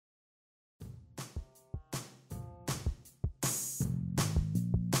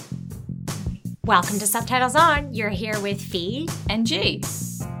Welcome to Subtitles On. You're here with Fee and G.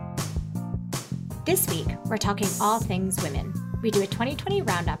 This week, we're talking all things women. We do a 2020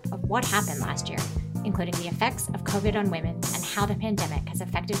 roundup of what happened last year, including the effects of COVID on women and how the pandemic has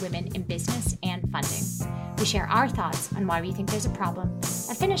affected women in business and funding. We share our thoughts on why we think there's a problem,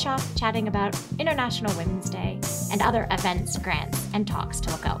 and finish off chatting about International Women's Day and other events, grants, and talks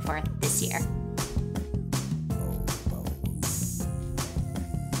to look out for this year.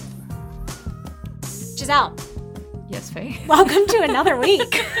 Giselle. Yes, Fee. Welcome to another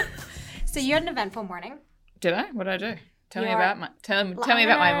week. So you had an eventful morning. Did I? What did I do? Tell me about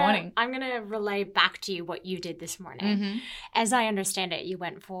my morning. I'm going to relay back to you what you did this morning. Mm-hmm. As I understand it, you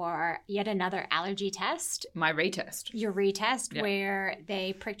went for yet another allergy test. My retest. Your retest, yeah. Where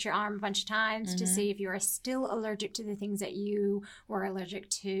they pricked your arm a bunch of times to see if you are still allergic to the things that you were allergic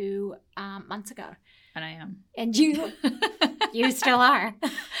to months ago. And I am. And you still are.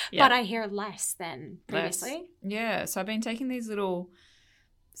 Yeah. But I hear less than previously. Less. Yeah. So I've been taking these little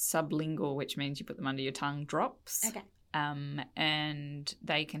sublingual, which means you put them under your tongue, drops. Okay. And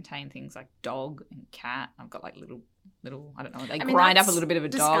they contain things like dog and cat. I've got like little I don't know, they grind up a little bit of a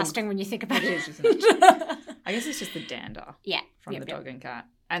dog. Disgusting when you think about it. I guess it's just the dander. Yeah. From the dog and cat.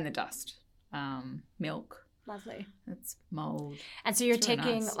 And the dust. Milk. Lovely. It's mold. And so you're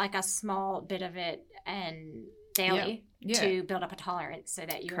taking like a small bit of it and daily to build up a tolerance so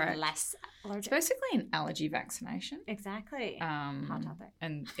that you're less allergic. It's basically an allergy vaccination. Exactly. Hot topic.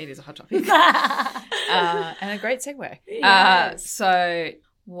 And it is a hot topic. And a great segue. Yes. So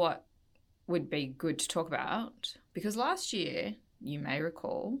what would be good to talk about, because last year, you may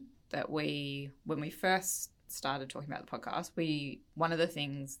recall that when we first started talking about the podcast, one of the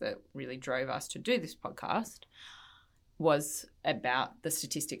things that really drove us to do this podcast was about the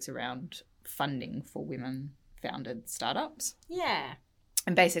statistics around funding for women-founded startups. Yeah.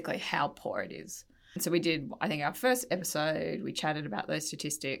 And basically how poor it is. And so we did, I think, our first episode, we chatted about those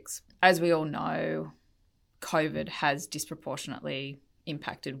statistics. As we all know, COVID has disproportionately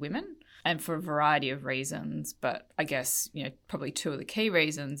impacted women, and for a variety of reasons. But I guess, probably two of the key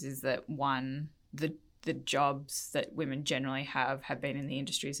reasons is that, one, the jobs that women generally have been in the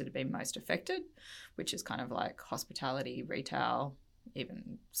industries that have been most affected, which is kind of like hospitality, retail,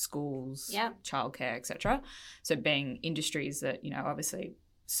 even schools, childcare, etc. So being industries that, obviously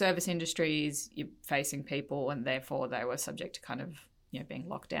service industries, you're facing people, and therefore they were subject to kind of, being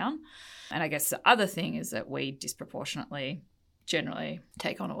locked down. And I guess the other thing is that we disproportionately generally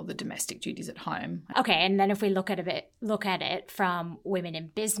take on all the domestic duties at home. Okay, and then if we look at it from women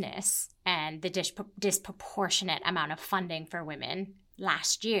in business and the disproportionate amount of funding for women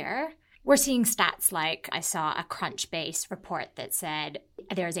last year, we're seeing stats like I saw a Crunchbase report that said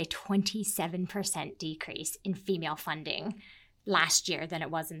there is a 27% decrease in female funding last year than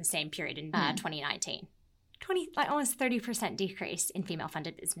it was in the same period in 2019. Almost 30% decrease in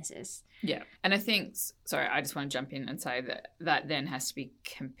female-funded businesses. Yeah. And I think, sorry, I just want to jump in and say that then has to be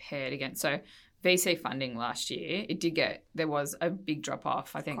compared against. So VC funding last year, there was a big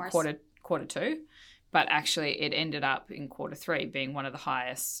drop-off, I think, quarter two. But actually it ended up in quarter three being one of the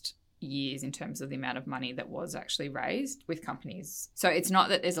highest years in terms of the amount of money that was actually raised with companies. So it's not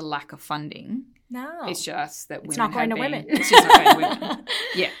that there's a lack of funding. No. It's just that it's not going to women. It's just not going to women.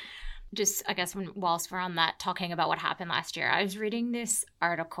 Yeah. Just, I guess, whilst we're on that, talking about what happened last year, I was reading this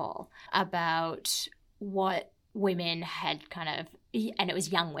article about what women had kind of, and it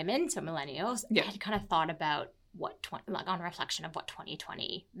was young women, so millennials, had kind of thought about on reflection of what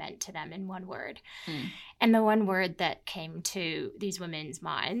 2020 meant to them in one word. And the one word that came to these women's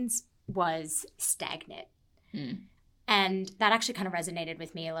minds was stagnant. And that actually kind of resonated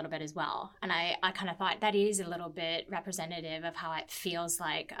with me a little bit as well. And I kind of thought that is a little bit representative of how it feels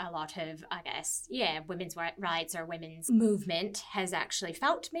like a lot of, I guess, women's rights or women's movement has actually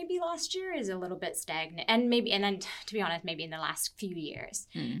felt maybe last year is a little bit stagnant. And then to be honest, maybe in the last few years,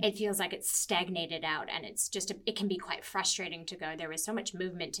 it feels like it's stagnated out. And it's just, it can be quite frustrating to go, there was so much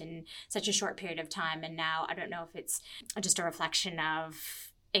movement in such a short period of time. And now I don't know if it's just a reflection of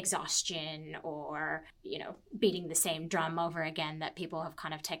exhaustion or, beating the same drum over again, that people have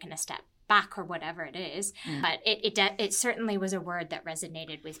kind of taken a step back or whatever it is. But it certainly was a word that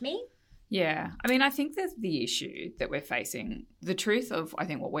resonated with me. Yeah. I mean, I think that the issue that we're facing, the truth of, I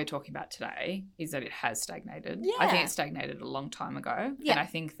think what we're talking about today is that it has stagnated. Yeah. I think it stagnated a long time ago. Yeah. And I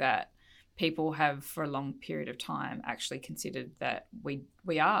think that people have for a long period of time actually considered that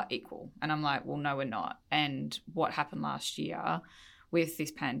we are equal. And I'm like, well, no, we're not. And what happened last year with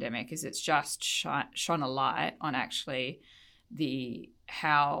this pandemic is it's just shone a light on actually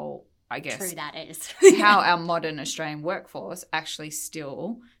how I guess, true that is. how our modern Australian workforce actually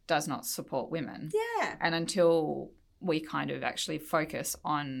still does not support women. Yeah. And until we kind of actually focus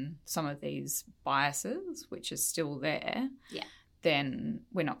on some of these biases, which is still there, then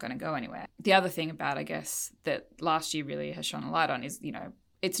we're not going to go anywhere. The other thing about, I guess, that last year really has shone a light on is, you know,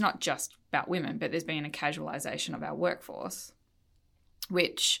 it's not just about women, but there's been a casualisation of our workforce,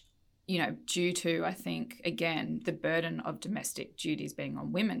 which, you know, due to, I think, again, the burden of domestic duties being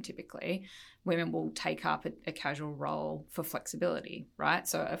on women typically, women will take up a casual role for flexibility, right?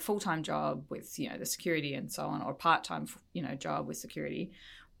 So a full-time job with, you know, the security and so on, or a part-time, you know, job with security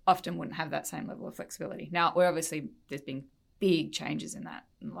often wouldn't have that same level of flexibility. Now, we're obviously, there's been big changes in that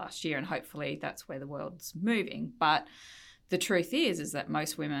in the last year, and hopefully that's where the world's moving. But the truth is that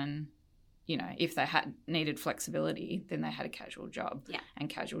most women, you know, if they had needed flexibility, then they had a casual job. Yeah. And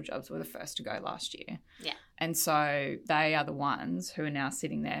casual jobs were the first to go last year. Yeah. And so they are the ones who are now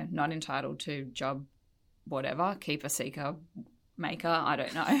sitting there not entitled to job whatever, keeper, seeker, maker, I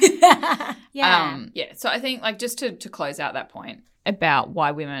don't know. Yeah. So I think, like, just to close out that point about why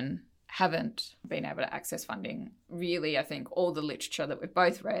women haven't been able to access funding, really, I think all the literature that we've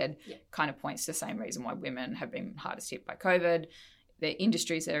both read kind of points to the same reason why women have been hardest hit by COVID. The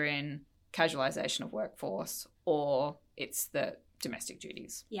industries they're in, casualisation of workforce, or it's the domestic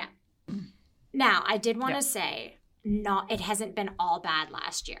duties. Yeah. Now, I did want to say, it hasn't been all bad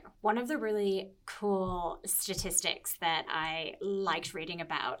last year. One of the really cool statistics that I liked reading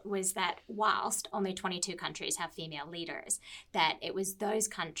about was that whilst only 22 countries have female leaders, that it was those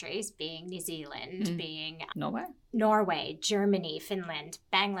countries, being New Zealand, being Norway, Germany, Finland,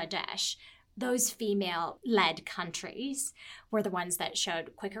 Bangladesh, those female-led countries were the ones that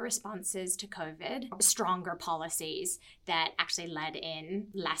showed quicker responses to COVID, stronger policies that actually led in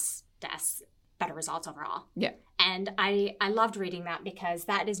less deaths, better results overall. Yeah. And I loved reading that, because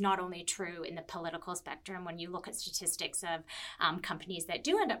that is not only true in the political spectrum. When you look at statistics of companies that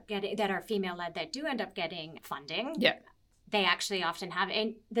do end up getting, that are female-led, that do end up getting funding, they actually often have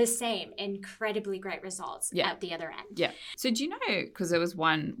the same incredibly great results at the other end. Yeah. So do you know, because there was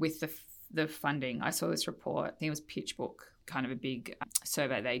one with the funding, I saw this report, I think it was PitchBook, kind of a big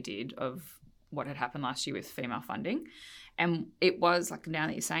survey they did of what had happened last year with female funding. And it was, like, now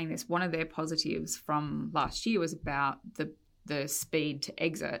that you're saying this, one of their positives from last year was about the speed to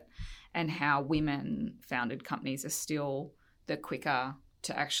exit, and how women-founded companies are still the quicker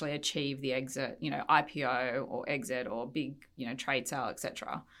to actually achieve the exit, you know, IPO or exit or big, you know, trade sale,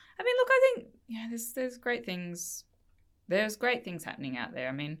 etc. I mean, look, I think, yeah, there's great things. There's great things happening out there.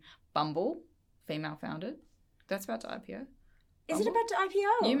 I mean, Bumble, female-founded, that's about to IPO. Is it about to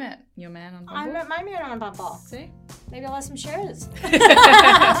IPO? You met your man on Bumble. I met my man on Bumble. See? Maybe I'll have some shares.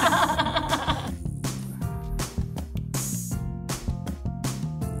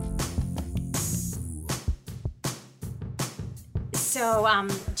 So,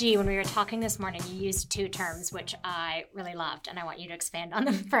 G, when we were talking this morning, you used two terms which I really loved, and I want you to expand on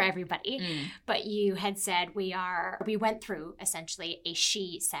them for everybody. But you had said we went through essentially a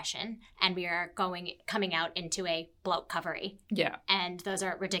she session, and we are coming out into a bloke-covery. Yeah. And those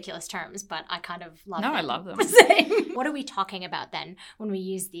are ridiculous terms, but I kind of love them. No, I love them. What are we talking about then when we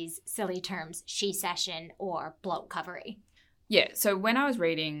use these silly terms, she session or bloke-covery? Yeah, so when I was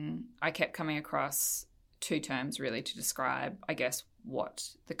reading, I kept coming across two terms really to describe, I guess, what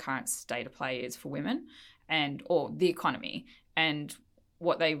the current state of play is for women or the economy, and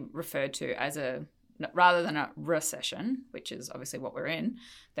what they referred to as rather than a recession, which is obviously what we're in,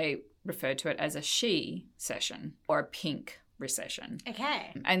 they referred to it as a she session or a pink recession.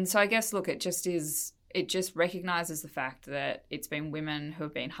 Okay. And so I guess, look, it just recognises the fact that it's been women who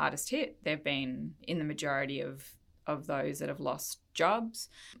have been hardest hit. They've been in the majority of those that have lost jobs.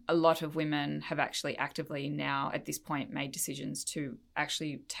 A lot of women have actually actively now at this point made decisions to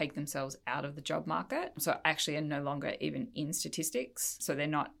actually take themselves out of the job market. So actually are no longer even in statistics. So they're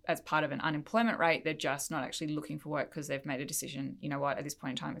not as part of an unemployment rate. They're just not actually looking for work because they've made a decision, you know what, at this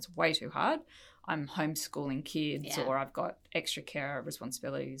point in time, it's way too hard. I'm homeschooling kids or I've got extra care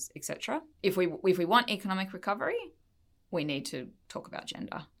responsibilities, etc. If we want economic recovery, we need to talk about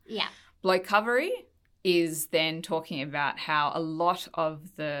gender. Yeah. Blokecovery is then talking about how a lot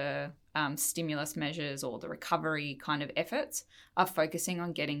of the stimulus measures or the recovery kind of efforts are focusing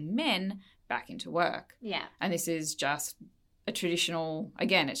on getting men back into work. Yeah. And this is just a traditional,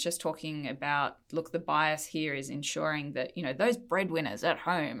 again, it's just talking about, look, the bias here is ensuring that, you know, those breadwinners at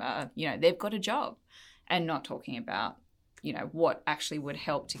home are, you know, they've got a job, and not talking about, you know, what actually would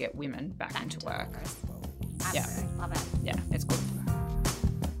help to get women back into work. Absolutely. Yeah. Love it. Yeah, it's good.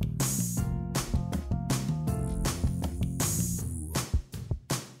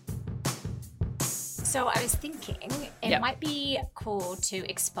 So I was thinking it might be cool to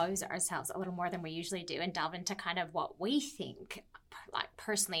expose ourselves a little more than we usually do and delve into kind of what we think, like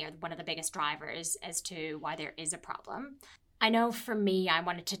personally, are one of the biggest drivers as to why there is a problem. I know for me, I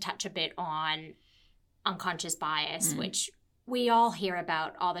wanted to touch a bit on unconscious bias, which we all hear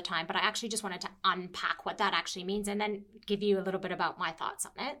about all the time, but I actually just wanted to unpack what that actually means and then give you a little bit about my thoughts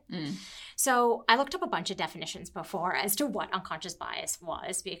on it. So I looked up a bunch of definitions before as to what unconscious bias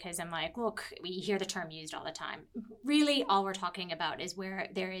was, because I'm like, look, we hear the term used all the time. Really, all we're talking about is where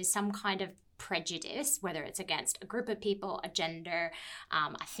there is some kind of prejudice, whether it's against a group of people, a gender,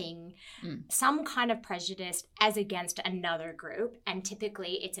 a thing, some kind of prejudice as against another group, and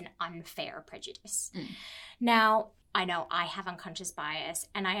typically it's an unfair prejudice. Now, I know I have unconscious bias,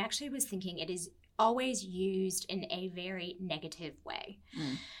 and I actually was thinking it is always used in a very negative way.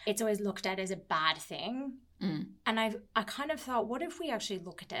 It's always looked at as a bad thing. And I kind of thought, what if we actually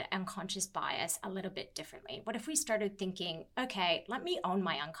look at unconscious bias a little bit differently? What if we started thinking, okay, let me own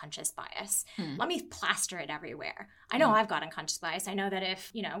my unconscious bias. Let me plaster it everywhere. I know I've got unconscious bias. I know that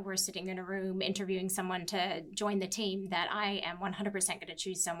if, we're sitting in a room interviewing someone to join the team, that I am 100% going to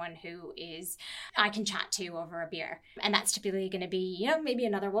choose someone who I can chat to over a beer. And that's typically going to be, maybe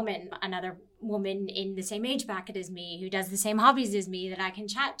another woman in the same age bracket as me, who does the same hobbies as me, that I can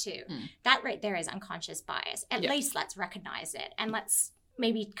chat to. That right there is unconscious bias. At least let's recognize it, and let's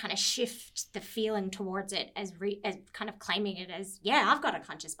maybe kind of shift the feeling towards it as kind of claiming it as, I've got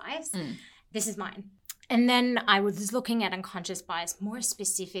unconscious bias. This is mine. And then I was looking at unconscious bias more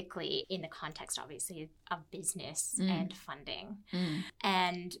specifically in the context, obviously, of business and funding.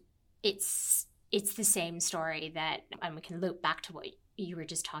 And it's the same story and we can loop back to what you were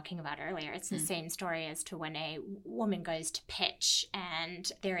just talking about earlier. It's the same story as to when a woman goes to pitch and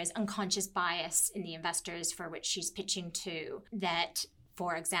there is unconscious bias in the investors for which she's pitching to, that,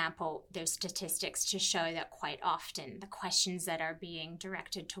 for example, there's statistics to show that quite often the questions that are being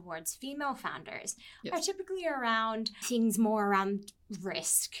directed towards female founders are typically around things more around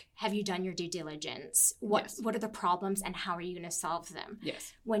risk. Have you done your due diligence? What are the problems and how are you going to solve them?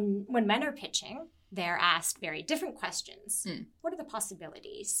 When men are pitching, they're asked very different questions. What are the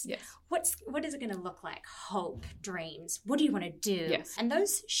possibilities? What is it going to look like? Hope, dreams. What do you want to do? And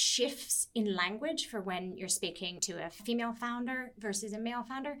those shifts in language for when you're speaking to a female founder versus a male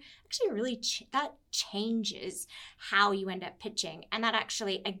founder actually really that changes how you end up pitching. And that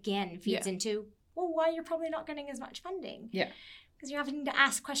actually, again, feeds into, why you're probably not getting as much funding. Because you're having to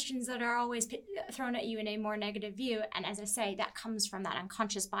ask questions that are always thrown at you in a more negative view. And as I say, that comes from that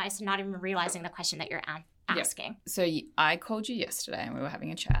unconscious bias and not even realizing the question that you're asking. So I called you yesterday and we were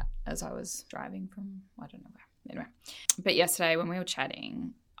having a chat as I was driving from, I don't know where. Anyway, but yesterday when we were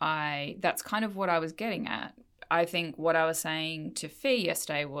chatting, that's kind of what I was getting at. I think what I was saying to Fee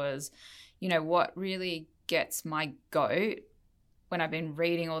yesterday was, what really gets my goat when I've been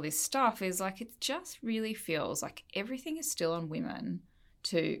reading all this stuff is like, it just really feels like everything is still on women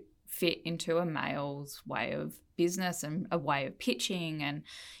to fit into a male's way of business and a way of pitching. And,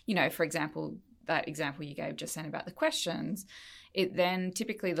 for example, that example you gave just then about the questions, it then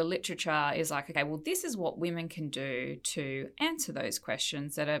typically the literature is like, okay, well, this is what women can do to answer those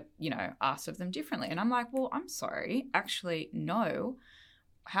questions that are, asked of them differently. And I'm like, well, I'm sorry, actually, no.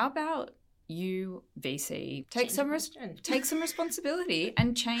 How about you, VC, take some responsibility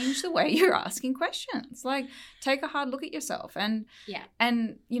and change the way you're asking questions. Like, take a hard look at yourself. And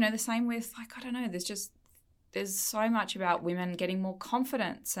the same with, like, I don't know, there's so much about women getting more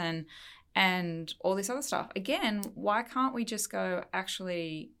confidence and all this other stuff. Again, why can't we just go,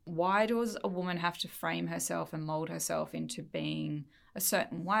 actually, why does a woman have to frame herself and mold herself into being a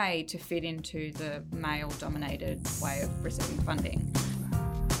certain way to fit into the male-dominated way of receiving funding?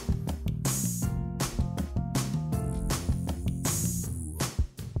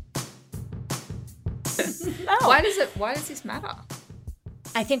 No. Why does this matter?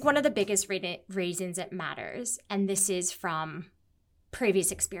 I think one of the biggest reasons it matters, and this is from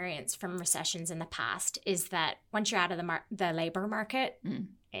previous experience from recessions in the past, is that once you're out of the labor market,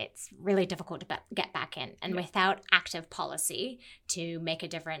 it's really difficult to get back in. And without active policy to make a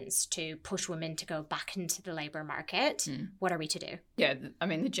difference, to push women to go back into the labor market, what are we to do? Yeah, I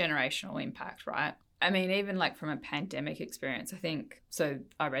mean, the generational impact, right? I mean, even like from a pandemic experience, I think, so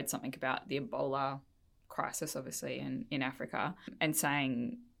I read something about the Ebola crisis, obviously, in Africa, and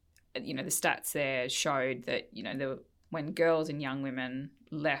saying, the stats there showed that, when girls and young women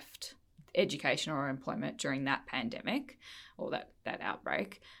left education or employment during that pandemic or that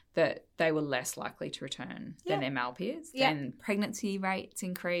outbreak, that they were less likely to return than their male peers. Then pregnancy rates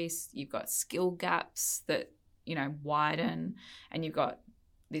increase. You've got skill gaps that, widen, and you've got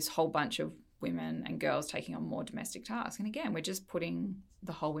this whole bunch of women and girls taking on more domestic tasks. And again, we're just putting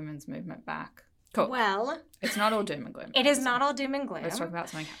the whole women's movement back. Cool. Well, it's not all doom and gloom. It is not all doom and gloom. Let's talk about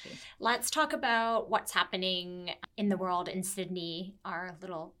something happy. Let's talk about what's happening in the world in Sydney, our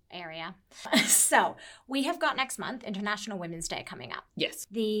little area. So we have got next month International Women's Day coming up. Yes.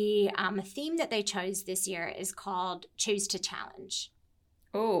 The theme that they chose this year is called Choose to Challenge.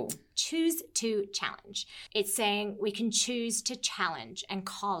 Oh. Choose to challenge. It's saying we can choose to challenge and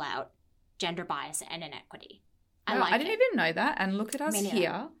call out gender bias and inequity. I didn't even know that. And look at us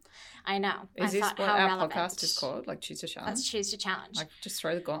here. I know. Is this what our podcast is called? Like Choose to Challenge? Let's Choose to Challenge. Like just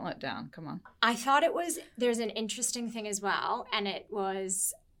throw the gauntlet down. Come on. I thought there's an interesting thing as well, and it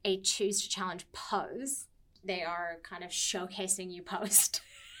was a Choose to Challenge pose. They are kind of showcasing you post.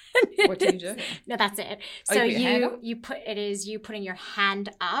 What do you do? No, that's it. Oh, so you putting your hand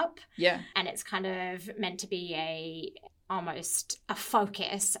up. Yeah. And it's kind of meant to be almost a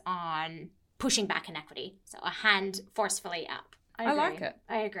focus on pushing back inequity. So a hand forcefully up. I like it.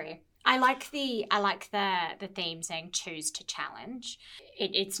 I agree. I like the theme saying choose to challenge.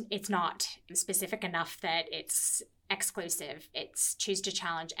 It's not specific enough that it's exclusive. It's choose to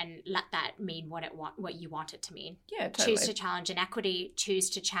challenge and let that mean what you want it to mean. Yeah, totally. Choose to challenge inequity, choose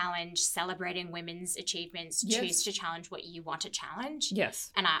to challenge celebrating women's achievements, yes. Choose to challenge what you want to challenge.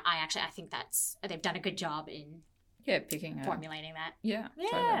 Yes. And I think they've done a good job in formulating that. Yeah.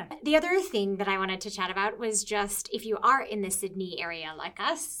 Yeah. Totally. The other thing that I wanted to chat about was just if you are in the Sydney area like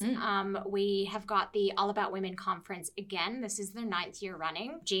us, we have got the All About Women conference again. This is their 9th year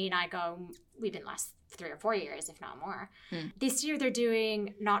running. G and I go, we've been last 3 or 4 years, if not more. This year they're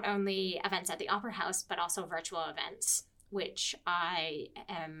doing not only events at the Opera House, but also virtual events, which I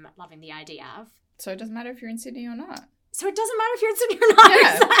am loving the idea of. So it doesn't matter if you're in Sydney or not. So it doesn't matter if you're in Sydney or not,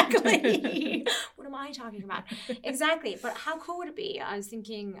 Yeah. Exactly. What am I talking about? Exactly. But how cool would it be? I was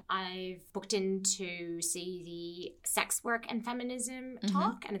thinking I've booked in to see the sex work and feminism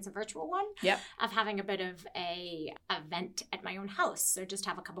talk, and it's a virtual one. Yep. Of having a bit of a event at my own house. So just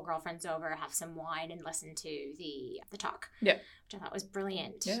have a couple girlfriends over, have some wine, and listen to the talk. Yeah. Which I thought was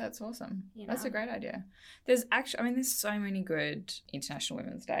brilliant. Yeah, that's awesome. You That's know? a great idea. There's so many good International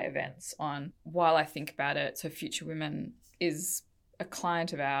Women's Day events on. While I think about it, so Future Women is a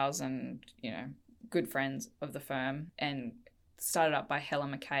client of ours and, good friends of the firm, and started up by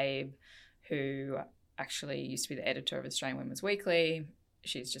Helen McCabe, who actually used to be the editor of Australian Women's Weekly.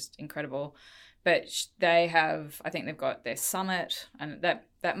 She's just incredible. But I think they've got their summit, and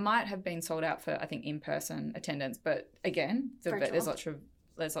that might have been sold out for, I think, in-person attendance. But again, there's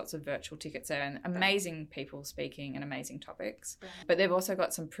lots of virtual tickets there, and amazing people speaking and amazing topics. But they've also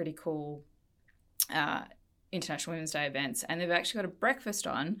got some pretty cool International Women's Day events, and they've actually got a breakfast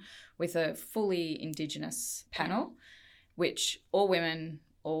on with a fully Indigenous panel, which all women,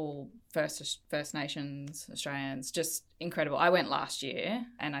 all First Nations, Australians, just incredible. I went last year,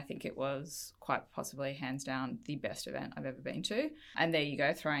 and I think it was quite possibly hands down the best event I've ever been to. And there you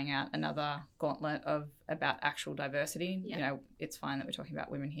go, throwing out another gauntlet about actual diversity. Yeah. It's fine that we're talking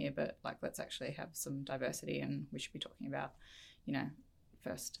about women here, but let's actually have some diversity, and we should be talking about,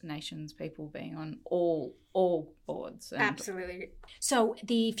 First Nations people being on all boards. And Absolutely. So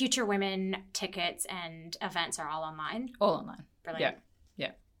the Future Women tickets and events are all online? All online. Brilliant.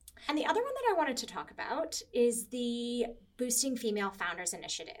 Yeah. And the other one that I wanted to talk about is the Boosting Female Founders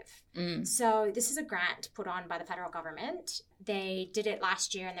Initiative. So this is a grant put on by the federal government. They did it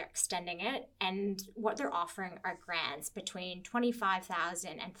last year and they're extending it. And what they're offering are grants between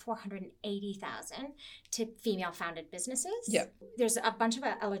 $25,000 and $480,000 to female-founded businesses. Yeah. There's a bunch of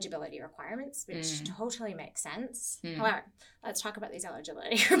eligibility requirements, which totally makes sense. However, let's talk about these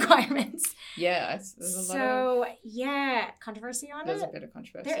eligibility requirements. Yeah, there's a lot of... controversy on There's it. a bit of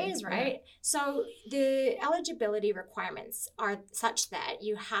controversy. There is, right? Yeah. So the eligibility requirements are such that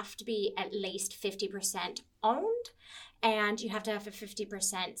you have to be at least 50% owned, and you have to have a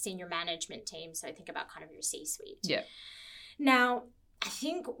 50% senior management team. So I think about kind of your C-suite. Yeah. Now, I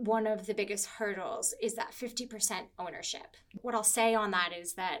think one of the biggest hurdles is that 50% ownership. What I'll say on that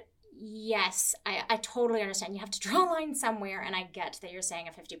is that, yes, I totally understand. You have to draw a line somewhere, and I get that you're saying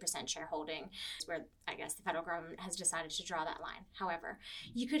a 50% shareholding is where I guess the federal government has decided to draw that line. However,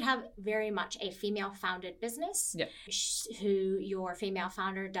 you could have very much a female-founded business who your female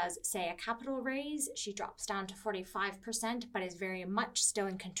founder does, say, a capital raise. She drops down to 45%, but is very much still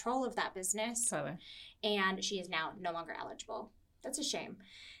in control of that business. Totally. And she is now no longer eligible. That's a shame.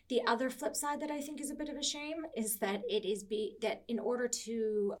 The other flip side that I think is a bit of a shame is that that in order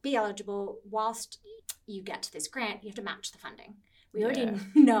to be eligible, whilst you get to this grant, you have to match the funding, We already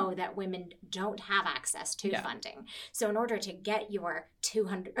know that women don't have access to funding. So in order to get your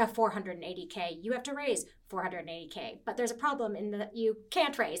 480K, you have to raise 480K. But there's a problem in that you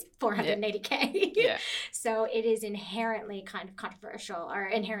can't raise 480K. Yeah. So it is inherently kind of controversial or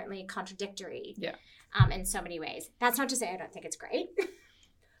inherently contradictory in so many ways. That's not to say I don't think it's great.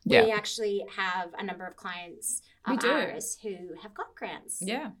 We actually have a number of clients of ours who have got grants.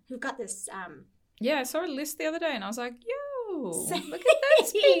 Yeah. Who've got this. I saw a list the other day and I was like, look at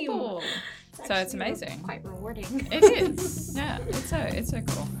those people. So it's amazing. Quite rewarding. It is. Yeah, it's so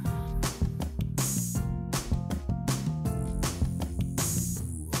cool.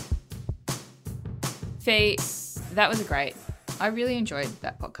 Fee, that was great. I really enjoyed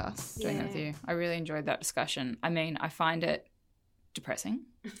that podcast doing it with you. I really enjoyed that discussion. I mean, I find it depressing.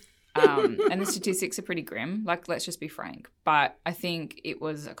 And the statistics are pretty grim. Like, let's just be frank. But I think it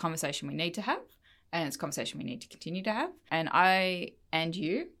was a conversation we need to have, and it's a conversation we need to continue to have. And I and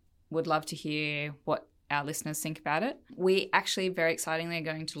you would love to hear what our listeners think about it. We actually, very excitingly, are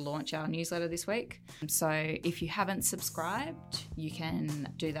going to launch our newsletter this week. So if you haven't subscribed, you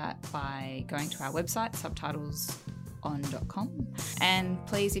can do that by going to our website, subtitleson.com. And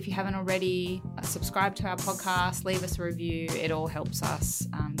please, if you haven't already, subscribe to our podcast, leave us a review. It all helps us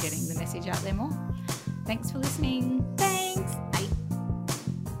getting the message out there more. Thanks for listening. Thanks.